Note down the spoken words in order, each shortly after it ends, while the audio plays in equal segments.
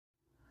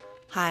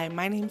Hi,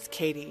 my name's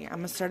Katie.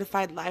 I'm a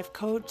certified life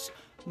coach,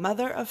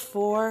 mother of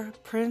 4,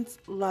 prince,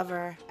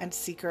 lover, and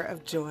seeker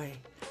of joy.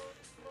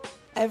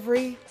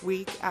 Every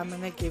week, I'm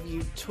going to give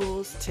you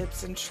tools,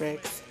 tips, and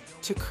tricks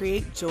to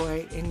create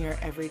joy in your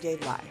everyday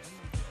life.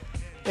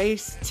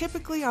 Based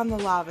typically on the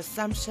law of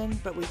assumption,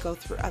 but we go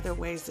through other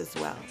ways as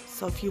well.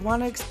 So if you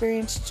want to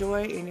experience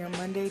joy in your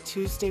Monday,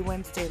 Tuesday,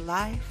 Wednesday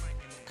life,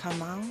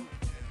 come on,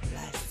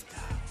 let's go.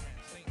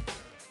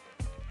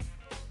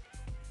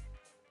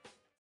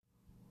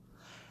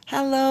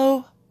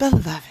 Hello,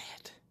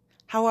 beloved.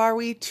 How are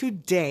we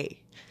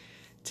today?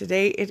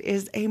 Today it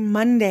is a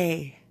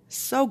Monday.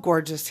 So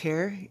gorgeous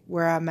here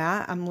where I'm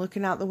at. I'm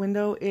looking out the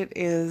window. It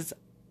is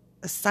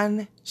a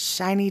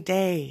sunshiny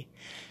day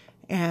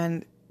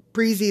and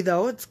breezy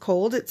though. It's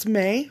cold. It's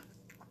May.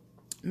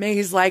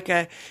 May's like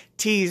a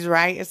tease,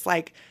 right? It's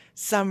like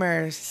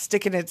summer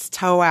sticking its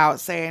toe out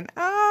saying,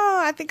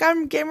 oh, I think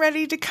I'm getting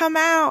ready to come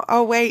out.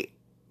 Oh, wait.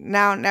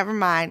 No, never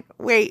mind.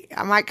 Wait,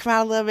 I might come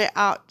out a little bit.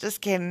 Oh,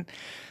 just kidding.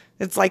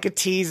 It's like a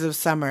tease of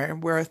summer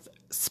with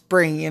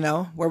spring,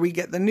 where we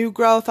get the new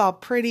growth all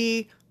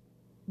pretty,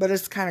 but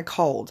it's kind of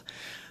cold.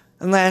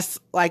 Unless,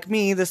 like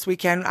me, this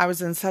weekend, I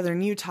was in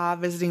southern Utah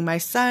visiting my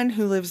son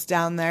who lives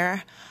down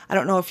there. I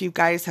don't know if you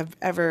guys have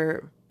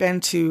ever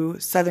been to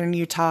southern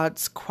Utah.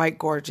 It's quite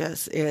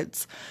gorgeous.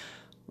 It's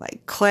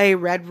like clay,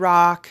 red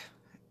rock.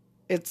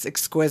 It's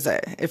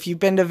exquisite. If you've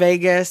been to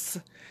Vegas,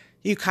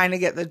 you kind of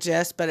get the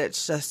gist, but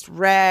it's just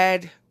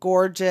red,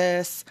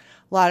 gorgeous.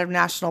 A lot of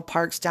national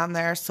parks down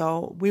there.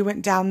 So we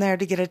went down there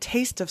to get a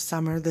taste of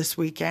summer this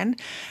weekend,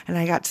 and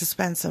I got to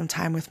spend some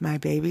time with my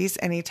babies.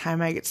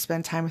 Anytime I get to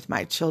spend time with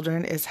my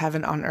children is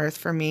heaven on earth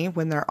for me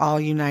when they're all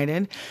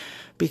united,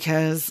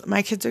 because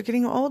my kids are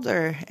getting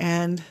older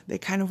and they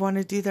kind of want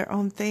to do their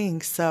own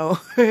thing. So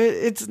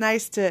it's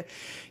nice to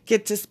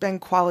get to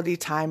spend quality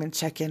time and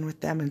check in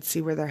with them and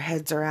see where their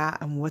heads are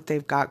at and what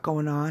they've got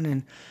going on,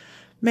 and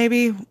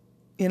maybe,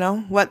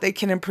 what they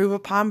can improve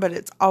upon. But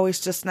it's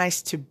always just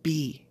nice to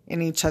be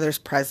in each other's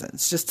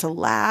presence, just to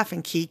laugh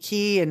and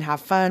kiki and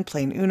have fun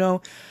playing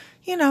Uno,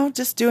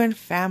 just doing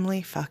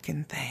family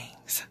fucking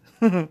things.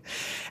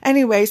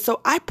 Anyway,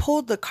 so I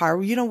pulled the card.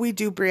 We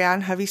do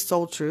Brianne Hovey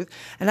Soul Truth,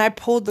 and I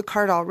pulled the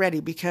card already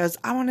because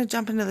I want to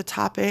jump into the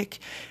topic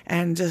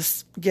and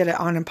just get it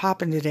on and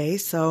popping today.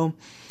 So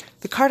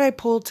the card I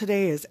pulled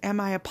today is, Am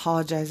I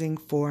Apologizing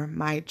for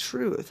My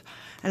Truth?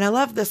 And I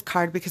love this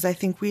card because I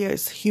think we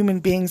as human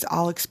beings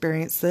all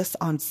experience this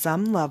on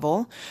some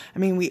level. I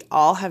mean, we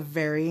all have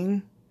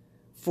varying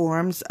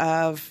forms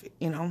of,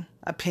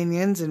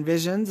 opinions and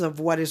visions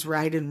of what is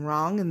right and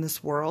wrong in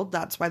this world.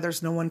 That's why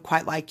there's no one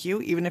quite like you,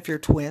 even if you're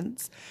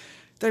twins.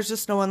 There's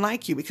just no one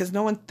like you because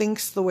no one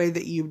thinks the way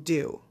that you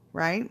do,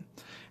 right?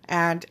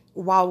 And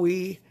while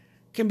we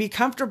can be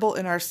comfortable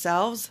in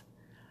ourselves,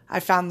 I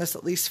found this,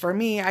 at least for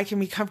me, I can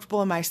be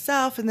comfortable in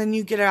myself, and then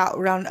you get out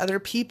around other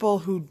people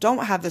who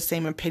don't have the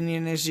same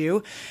opinion as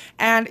you,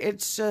 and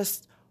it's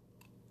just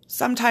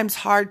sometimes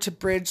hard to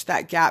bridge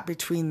that gap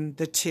between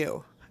the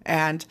two.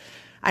 And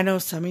I know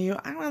some of you,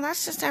 I don't know,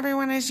 that's just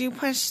everyone as you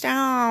pushed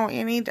out.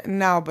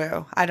 No,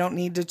 boo. I don't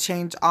need to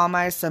change all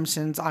my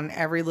assumptions on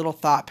every little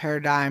thought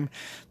paradigm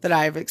that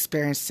I've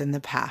experienced in the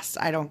past.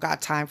 I don't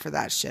got time for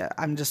that shit.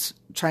 I'm just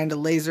trying to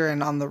laser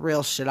in on the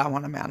real shit I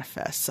want to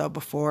manifest. So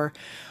before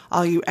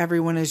all you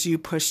everyone as you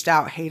pushed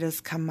out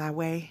haters come my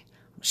way,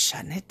 I'm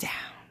shutting it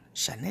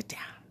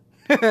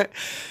down.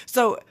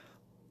 So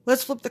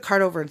let's flip the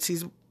card over and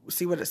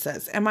see what it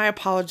says. Am I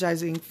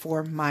apologizing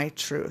for my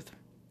truth?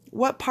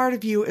 What part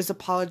of you is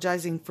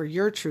apologizing for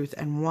your truth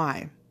and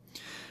why?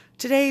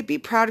 Today, be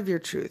proud of your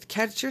truth.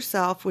 Catch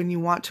yourself when you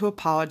want to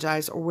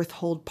apologize or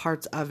withhold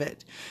parts of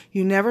it.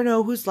 You never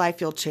know whose life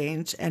you'll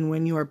change and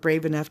when you are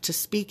brave enough to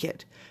speak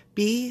it.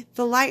 Be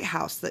the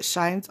lighthouse that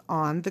shines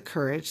on the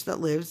courage that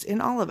lives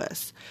in all of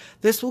us.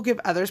 This will give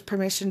others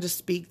permission to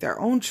speak their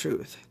own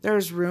truth. There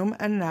is room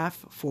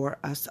enough for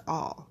us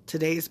all.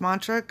 Today's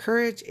mantra,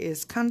 courage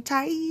is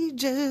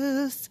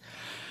contagious.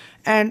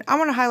 And I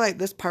want to highlight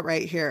this part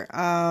right here.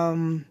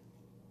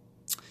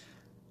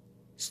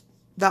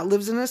 That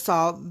lives in us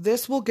all.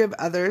 This will give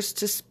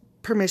others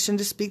permission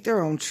to speak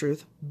their own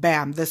truth.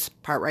 Bam, this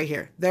part right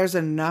here. There's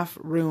enough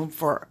room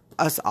for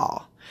us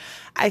all.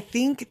 I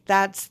think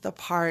that's the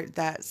part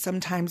that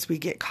sometimes we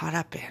get caught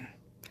up in.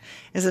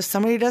 Is if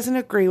somebody doesn't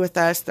agree with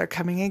us, they're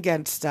coming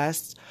against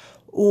us,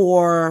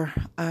 or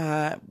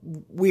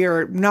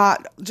we're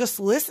not just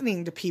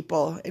listening to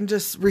people and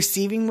just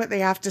receiving what they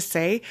have to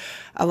say.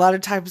 A lot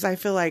of times I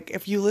feel like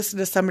if you listen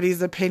to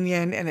somebody's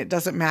opinion and it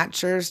doesn't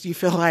match yours, you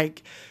feel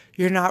like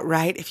you're not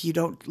right if you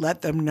don't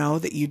let them know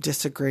that you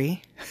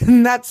disagree.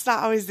 And that's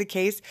not always the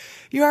case.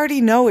 You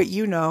already know what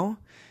you know.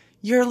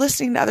 You're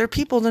listening to other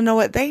people to know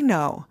what they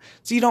know.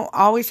 So you don't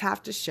always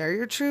have to share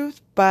your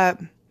truth. But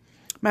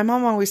my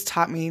mom always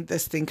taught me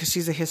this thing because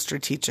she's a history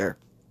teacher.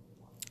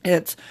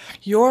 It's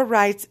your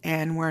rights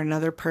end where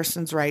another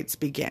person's rights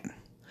begin.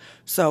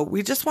 So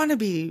we just want to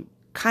be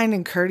kind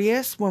and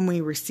courteous when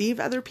we receive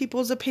other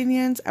people's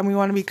opinions, and we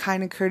want to be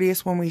kind and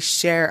courteous when we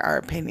share our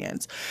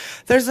opinions.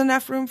 There's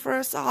enough room for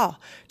us all.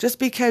 Just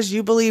because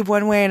you believe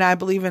one way and I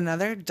believe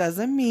another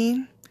doesn't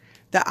mean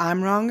that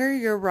I'm wrong or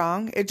you're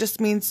wrong. It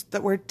just means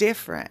that we're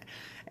different.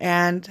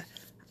 And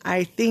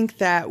I think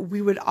that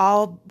we would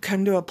all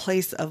come to a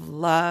place of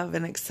love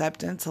and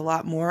acceptance a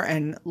lot more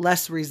and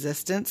less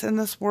resistance in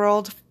this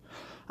world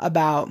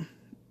about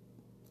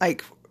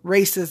like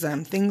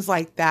racism, things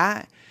like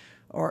that,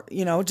 or,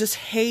 just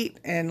hate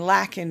and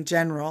lack in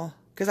general,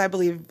 because I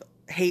believe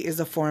hate is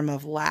a form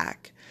of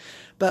lack.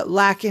 But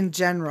lack in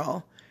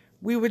general,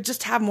 we would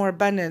just have more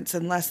abundance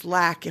and less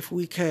lack if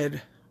we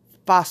could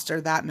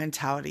foster that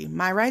mentality.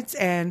 My rights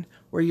end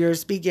where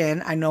yours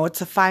begin. I know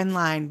it's a fine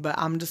line, but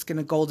I'm just going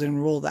to golden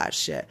rule that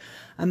shit.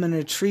 I'm going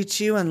to treat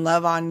you and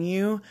love on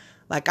you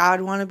like I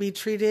would want to be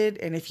treated.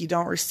 And if you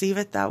don't receive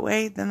it that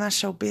way, then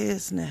that's your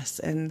business.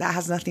 And that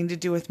has nothing to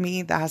do with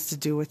me. That has to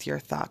do with your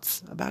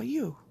thoughts about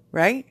you,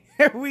 right?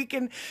 We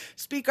can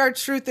speak our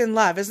truth in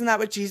love. Isn't that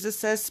what Jesus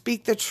says?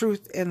 Speak the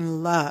truth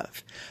in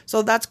love.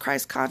 So that's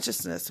Christ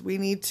consciousness. We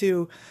need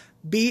to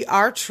be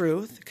our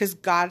truth because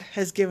God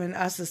has given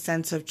us a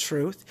sense of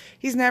truth.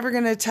 He's never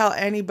going to tell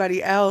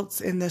anybody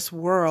else in this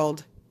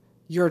world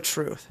your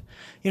truth.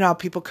 How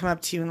people come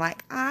up to you and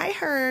like, I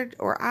heard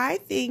or I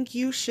think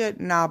you should.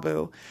 Nah,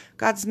 boo.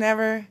 God's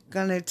never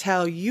going to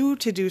tell you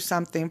to do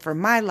something for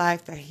my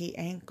life that he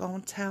ain't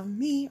going to tell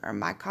me, or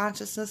my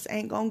consciousness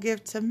ain't going to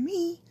give to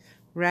me.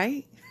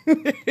 Right?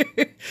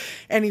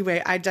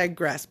 Anyway, I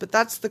digress, but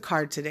that's the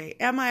card today.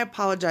 Am I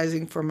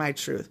apologizing for my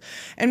truth?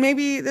 And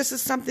maybe this is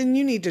something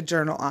you need to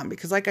journal on,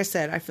 because like I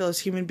said, I feel as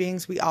human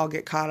beings, we all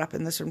get caught up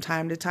in this from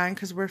time to time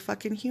because we're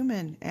fucking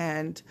human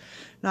and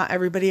not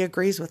everybody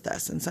agrees with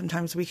us. And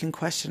sometimes we can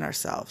question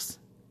ourselves.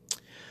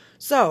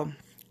 So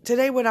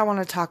today, what I want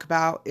to talk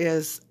about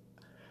is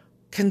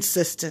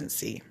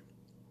consistency.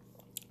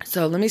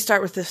 So let me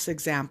start with this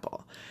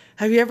example.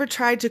 Have you ever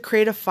tried to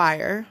create a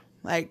fire?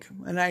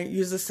 And I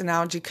use this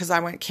analogy because I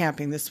went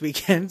camping this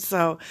weekend.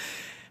 So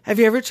have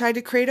you ever tried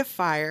to create a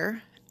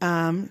fire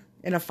in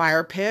a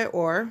fire pit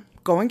or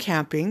going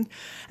camping?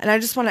 And I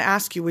just want to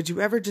ask you, would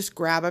you ever just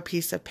grab a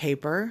piece of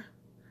paper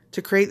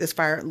to create this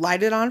fire,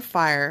 light it on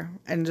fire,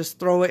 and just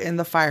throw it in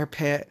the fire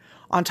pit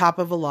on top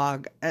of a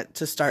log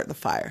to start the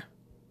fire?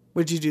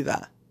 Would you do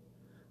that?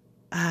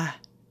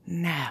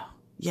 No,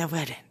 you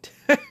wouldn't.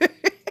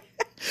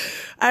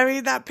 I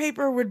mean, that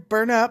paper would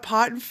burn up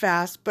hot and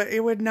fast, but it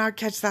would not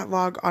catch that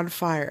log on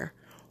fire.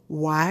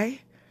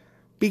 Why?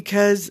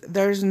 Because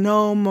there's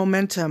no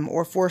momentum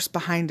or force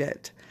behind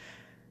it.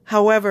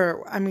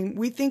 However,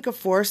 we think of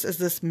force as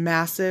this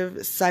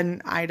massive,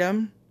 sudden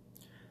item.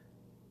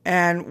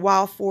 And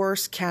while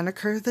force can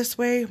occur this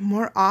way,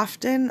 more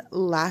often,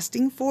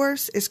 lasting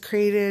force is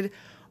created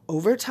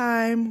over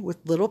time with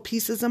little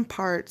pieces and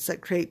parts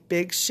that create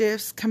big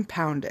shifts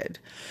compounded.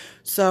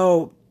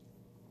 So,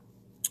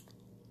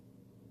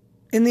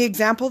 in the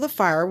example of the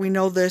fire, we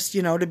know this,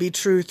 to be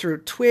true through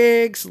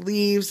twigs,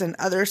 leaves, and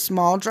other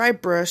small dry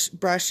brush.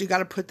 You got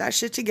to put that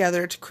shit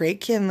together to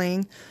create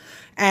kindling.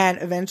 And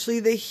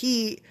eventually the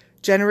heat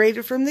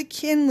generated from the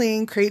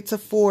kindling creates a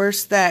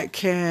force that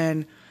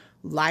can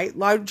light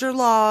larger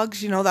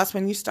logs. That's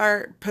when you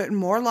start putting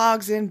more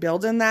logs in,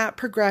 building that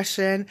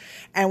progression.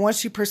 And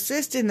once you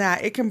persist in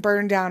that, it can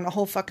burn down a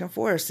whole fucking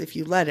forest if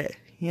you let it,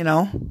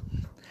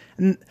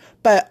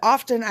 But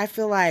often I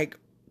feel like,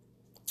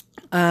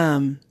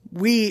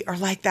 we are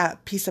like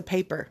that piece of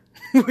paper.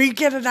 We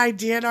get an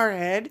idea in our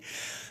head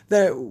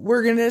that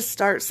we're going to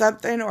start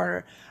something,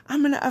 or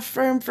I'm going to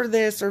affirm for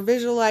this or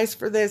visualize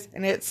for this.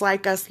 And it's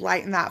like us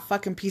lighting that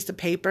fucking piece of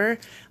paper,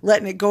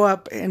 letting it go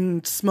up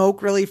and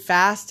smoke really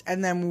fast.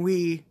 And then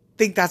we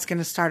think that's going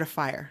to start a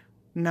fire.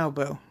 No,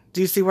 boo.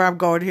 Do you see where I'm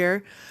going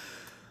here?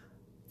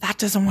 That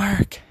doesn't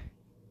work.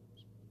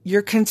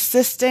 Your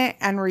consistent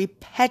and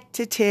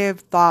repetitive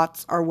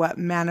thoughts are what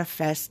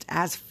manifest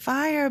as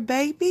fire,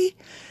 baby.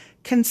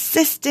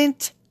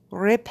 Consistent,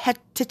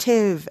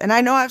 repetitive. And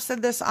I know I've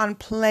said this on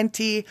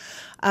plenty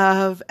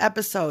of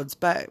episodes,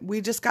 but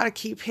we just got to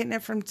keep hitting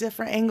it from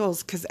different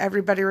angles because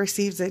everybody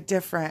receives it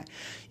different.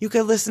 You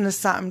could listen to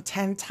something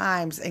 10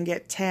 times and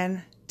get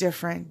 10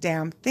 different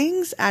damn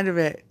things out of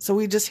it. So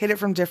we just hit it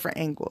from different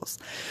angles.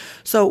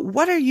 So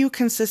what are you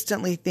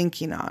consistently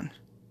thinking on?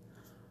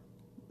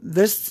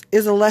 This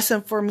is a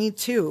lesson for me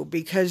too,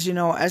 because,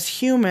 as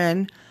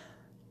human,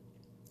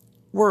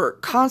 we're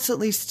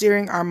constantly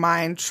steering our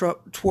mind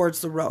towards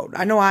the road.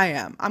 I know I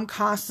am. I'm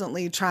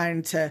constantly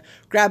trying to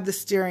grab the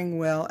steering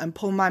wheel and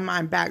pull my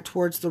mind back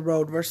towards the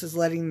road versus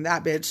letting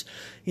that bitch,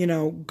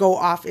 go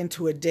off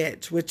into a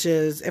ditch, which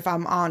is, if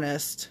I'm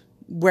honest,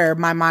 where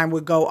my mind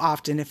would go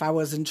often if I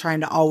wasn't trying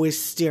to always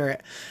steer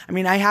it.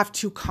 I have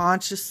to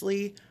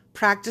consciously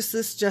practice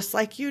this just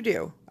like you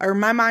do, or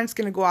my mind's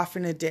going to go off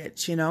in a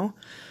ditch,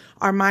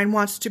 Our mind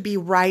wants to be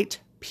right,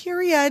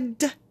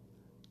 period.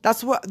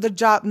 That's what the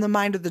job of the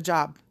mind. The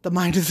job of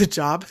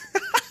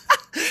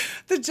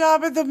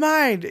the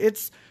mind.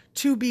 It's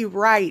to be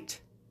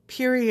right,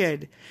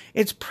 period.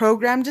 It's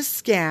programmed to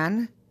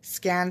scan,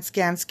 scan,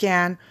 scan,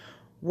 scan.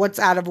 What's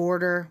out of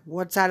order?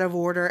 What's out of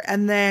order?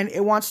 And then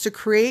it wants to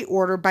create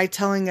order by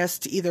telling us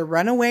to either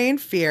run away in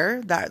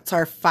fear. That's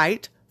our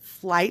fight,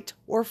 flight,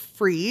 or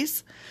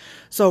freeze.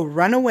 So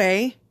run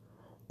away.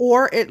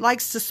 Or it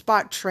likes to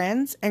spot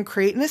trends and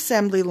create an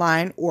assembly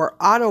line or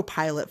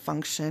autopilot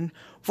function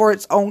for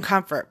its own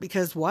comfort.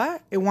 Because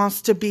what? It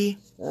wants to be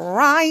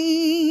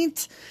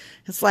right.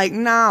 It's like,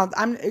 no,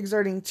 I'm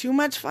exerting too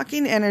much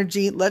fucking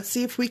energy. Let's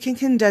see if we can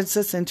condense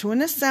this into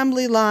an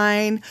assembly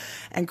line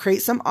and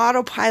create some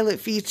autopilot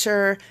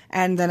feature.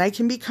 And then I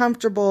can be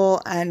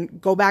comfortable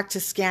and go back to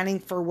scanning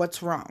for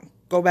what's wrong.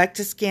 Go back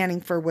to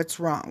scanning for what's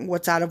wrong,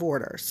 what's out of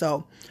order.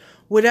 So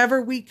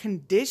whatever we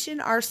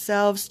condition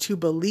ourselves to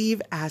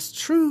believe as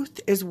truth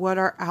is what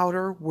our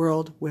outer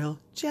world will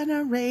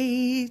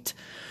generate.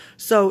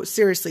 So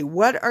seriously,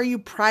 what are you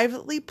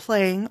privately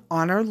playing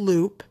on our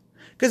loop?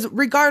 Because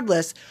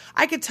regardless,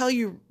 I could tell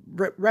you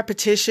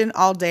repetition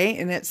all day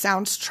and it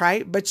sounds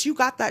trite, but you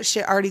got that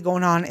shit already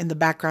going on in the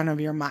background of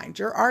your mind.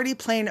 You're already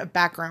playing a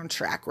background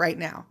track right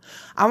now.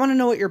 I want to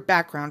know what your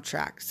background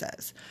track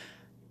says.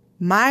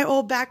 My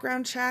old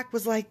background track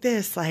was like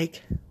this,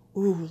 like,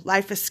 ooh,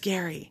 life is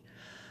scary.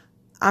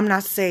 I'm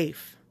not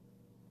safe.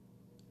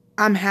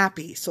 I'm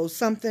happy. So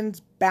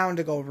something's bound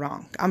to go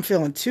wrong. I'm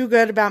feeling too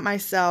good about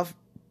myself.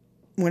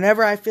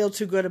 Whenever I feel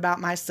too good about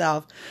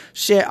myself,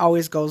 shit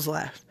always goes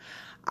left.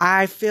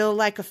 I feel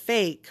like a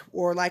fake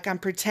or like I'm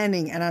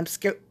pretending and I'm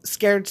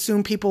scared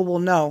soon people will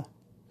know.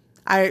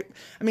 I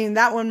mean,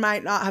 that one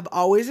might not have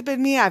always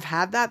been me. I've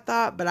had that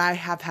thought, but I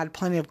have had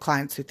plenty of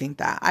clients who think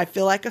that. I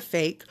feel like a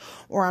fake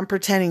or I'm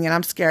pretending and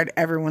I'm scared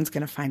everyone's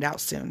going to find out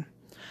soon.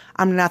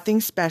 I'm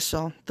nothing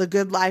special. The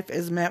good life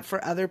is meant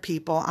for other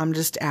people. I'm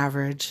just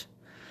average.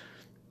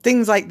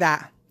 Things like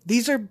that.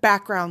 These are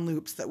background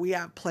loops that we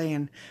have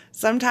playing.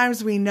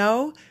 Sometimes we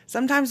know,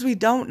 sometimes we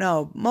don't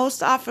know.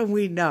 Most often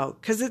we know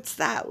because it's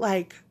that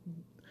like,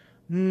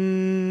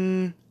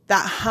 that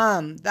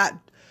hum, that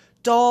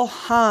dull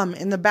hum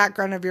in the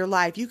background of your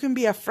life. You can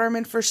be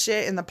affirming for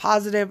shit in the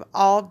positive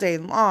all day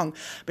long.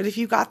 But if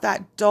you got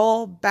that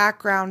dull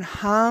background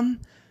hum,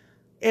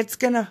 it's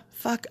going to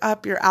fuck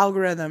up your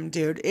algorithm,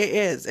 dude. It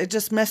is. It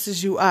just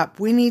messes you up.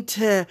 We need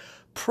to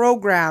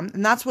program.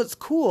 And that's what's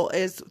cool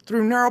is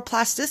through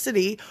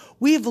neuroplasticity,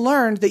 we've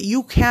learned that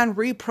you can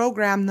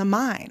reprogram the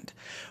mind.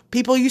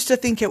 People used to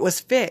think it was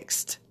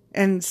fixed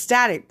and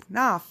static.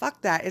 Nah,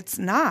 fuck that. It's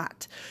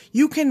not.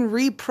 You can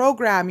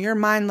reprogram your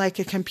mind like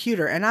a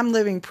computer. And I'm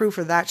living proof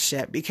of that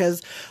shit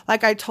because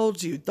like I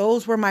told you,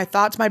 those were my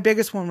thoughts. My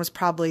biggest one was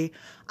probably,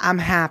 I'm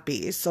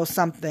happy. So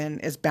something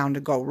is bound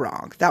to go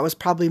wrong. That was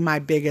probably my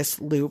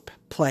biggest loop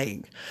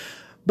playing.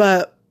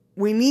 But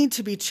we need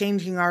to be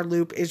changing our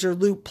loop. Is your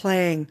loop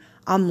playing,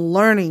 I'm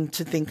learning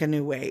to think a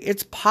new way.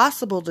 It's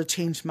possible to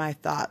change my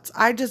thoughts.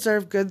 I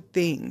deserve good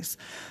things.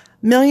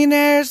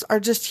 Millionaires are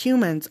just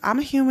humans. I'm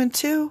a human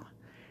too.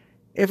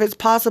 If it's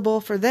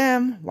possible for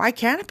them, why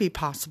can't it be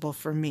possible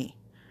for me?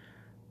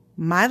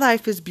 My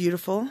life is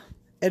beautiful.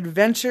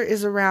 Adventure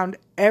is around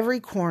every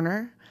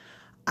corner.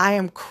 I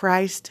am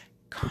Christ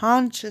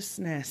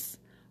consciousness.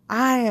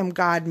 I am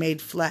God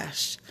made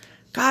flesh.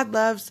 God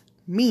loves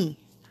me.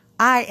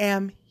 I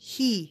am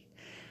He.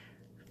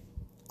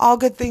 All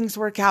good things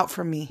work out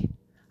for me.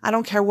 I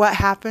don't care what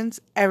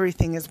happens.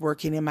 Everything is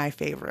working in my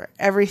favor.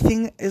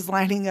 Everything is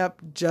lining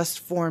up just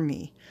for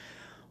me.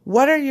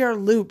 What are your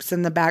loops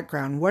in the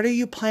background? What are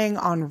you playing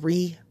on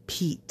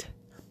repeat?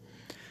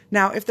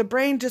 Now, if the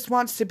brain just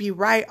wants to be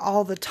right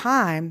all the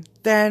time,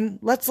 then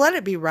let's let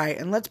it be right.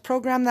 And let's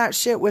program that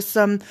shit with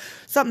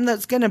something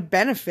that's going to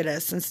benefit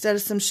us instead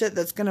of some shit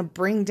that's going to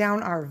bring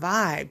down our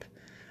vibe.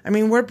 I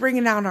mean, we're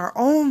bringing down our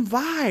own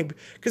vibe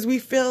because we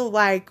feel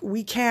like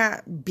we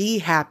can't be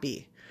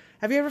happy.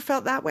 Have you ever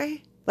felt that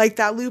way? Like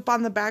that loop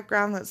on the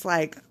background that's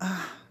like,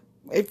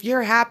 if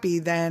you're happy,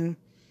 then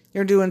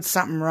you're doing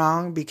something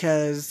wrong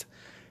because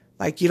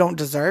like you don't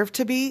deserve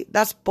to be.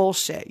 That's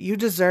bullshit. You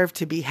deserve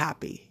to be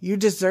happy. You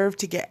deserve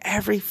to get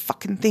every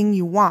fucking thing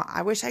you want.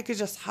 I wish I could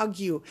just hug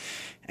you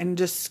and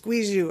just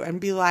squeeze you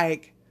and be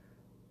like,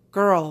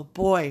 girl,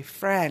 boy,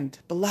 friend,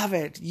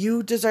 beloved,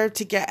 you deserve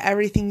to get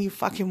everything you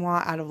fucking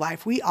want out of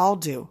life. We all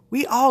do.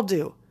 We all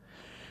do.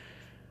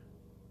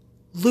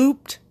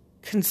 Looped,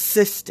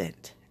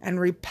 consistent, and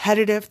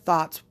repetitive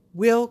thoughts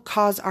will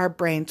cause our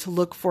brain to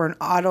look for an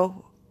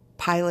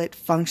autopilot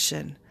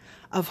function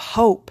of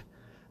hope,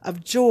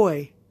 of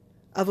joy,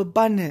 of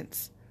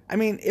abundance. I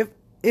mean, if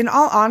in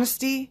all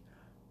honesty,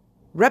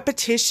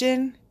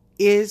 repetition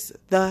is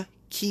the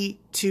key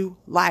to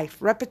life.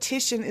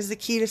 Repetition is the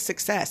key to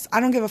success.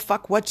 I don't give a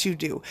fuck what you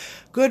do.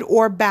 Good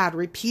or bad,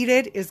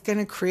 repeated is going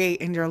to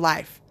create in your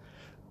life.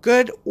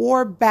 Good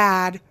or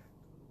bad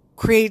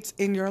creates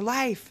in your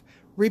life.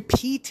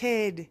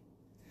 Repeated.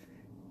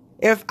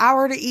 If I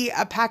were to eat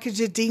a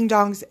package of ding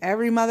dongs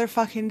every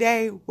motherfucking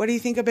day, what do you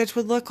think a bitch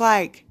would look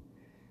like?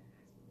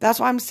 That's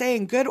why I'm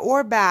saying good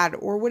or bad,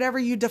 or whatever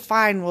you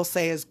define will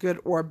say is good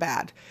or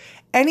bad.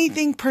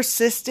 Anything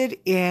persisted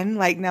in,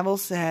 like Neville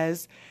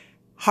says,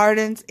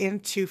 hardens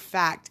into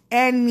fact.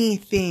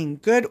 Anything,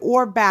 good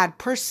or bad,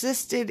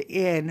 persisted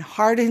in,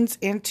 hardens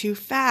into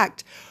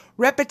fact.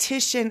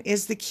 Repetition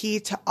is the key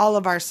to all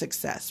of our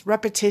success.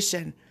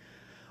 Repetition.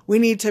 We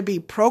need to be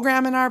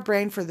programming our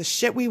brain for the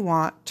shit we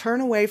want,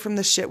 turn away from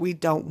the shit we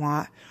don't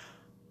want.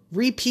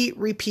 Repeat,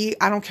 repeat.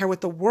 I don't care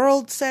what the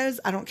world says.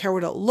 I don't care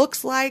what it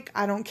looks like.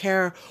 I don't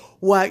care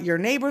what your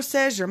neighbor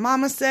says, your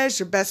mama says,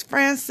 your best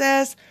friend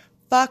says.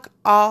 Fuck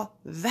all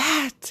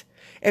that.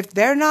 If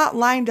they're not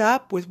lined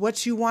up with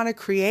what you want to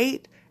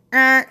create,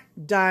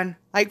 done.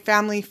 Like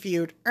Family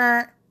Feud,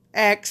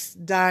 X,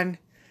 done.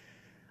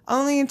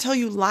 Only until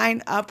you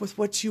line up with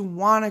what you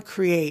want to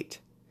create.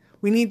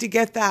 We need to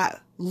get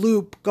that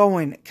loop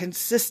going,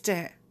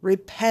 consistent,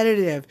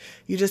 repetitive.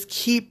 You just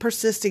keep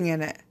persisting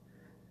in it.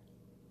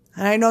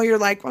 And I know you're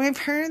like, well, we've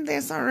heard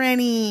this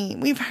already.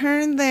 We've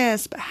heard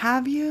this, but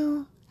have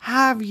you?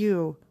 Have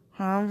you?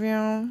 Have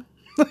you?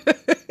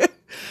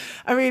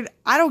 I mean,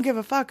 I don't give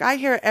a fuck. I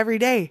hear it every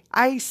day.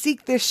 I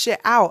seek this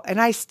shit out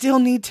and I still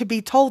need to be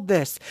told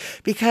this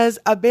because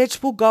a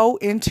bitch will go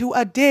into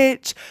a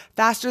ditch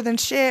faster than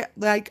shit.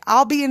 Like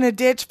I'll be in a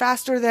ditch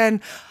faster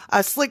than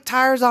slick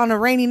tires on a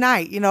rainy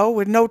night,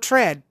 with no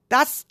tread.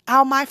 That's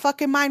how my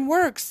fucking mind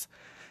works.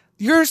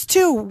 Yours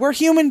too. We're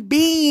human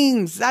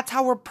beings. That's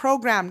how we're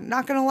programmed.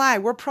 Not going to lie.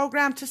 We're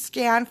programmed to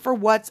scan for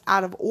what's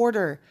out of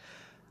order.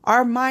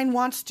 Our mind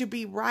wants to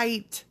be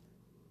right.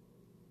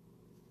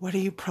 What are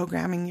you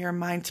programming your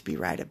mind to be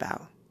right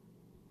about?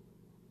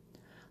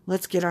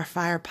 Let's get our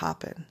fire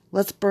popping.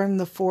 Let's burn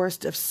the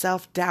forest of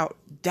self-doubt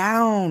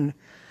down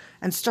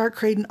and start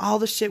creating all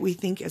the shit we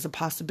think is a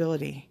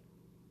possibility.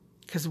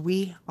 Because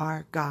we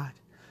are God.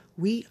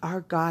 We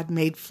are God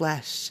made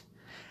flesh.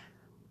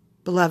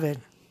 Beloved,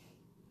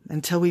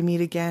 until we meet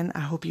again,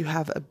 I hope you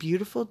have a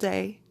beautiful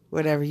day,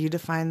 whatever you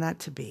define that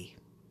to be.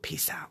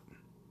 Peace out.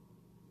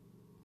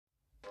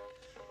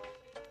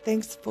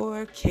 Thanks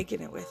for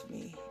kicking it with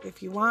me.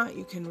 If you want,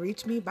 you can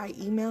reach me by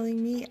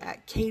emailing me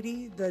at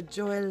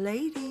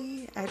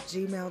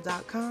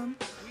katiethejoylady@gmail.com,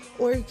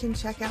 or you can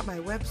check out my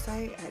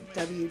website at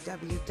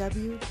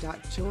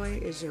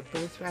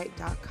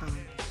www.joyisYourBirthright.com.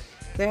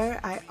 There,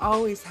 I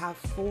always have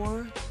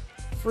 4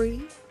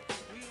 free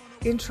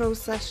intro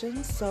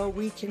sessions so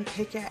we can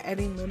pick at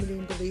any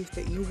limiting belief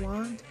that you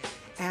want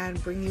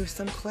and bring you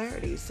some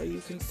clarity so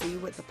you can see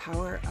what the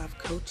power of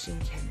coaching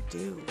can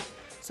do.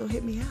 So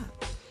hit me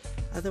up.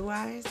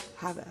 Otherwise,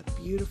 have a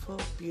beautiful,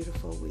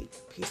 beautiful week.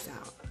 Peace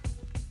out.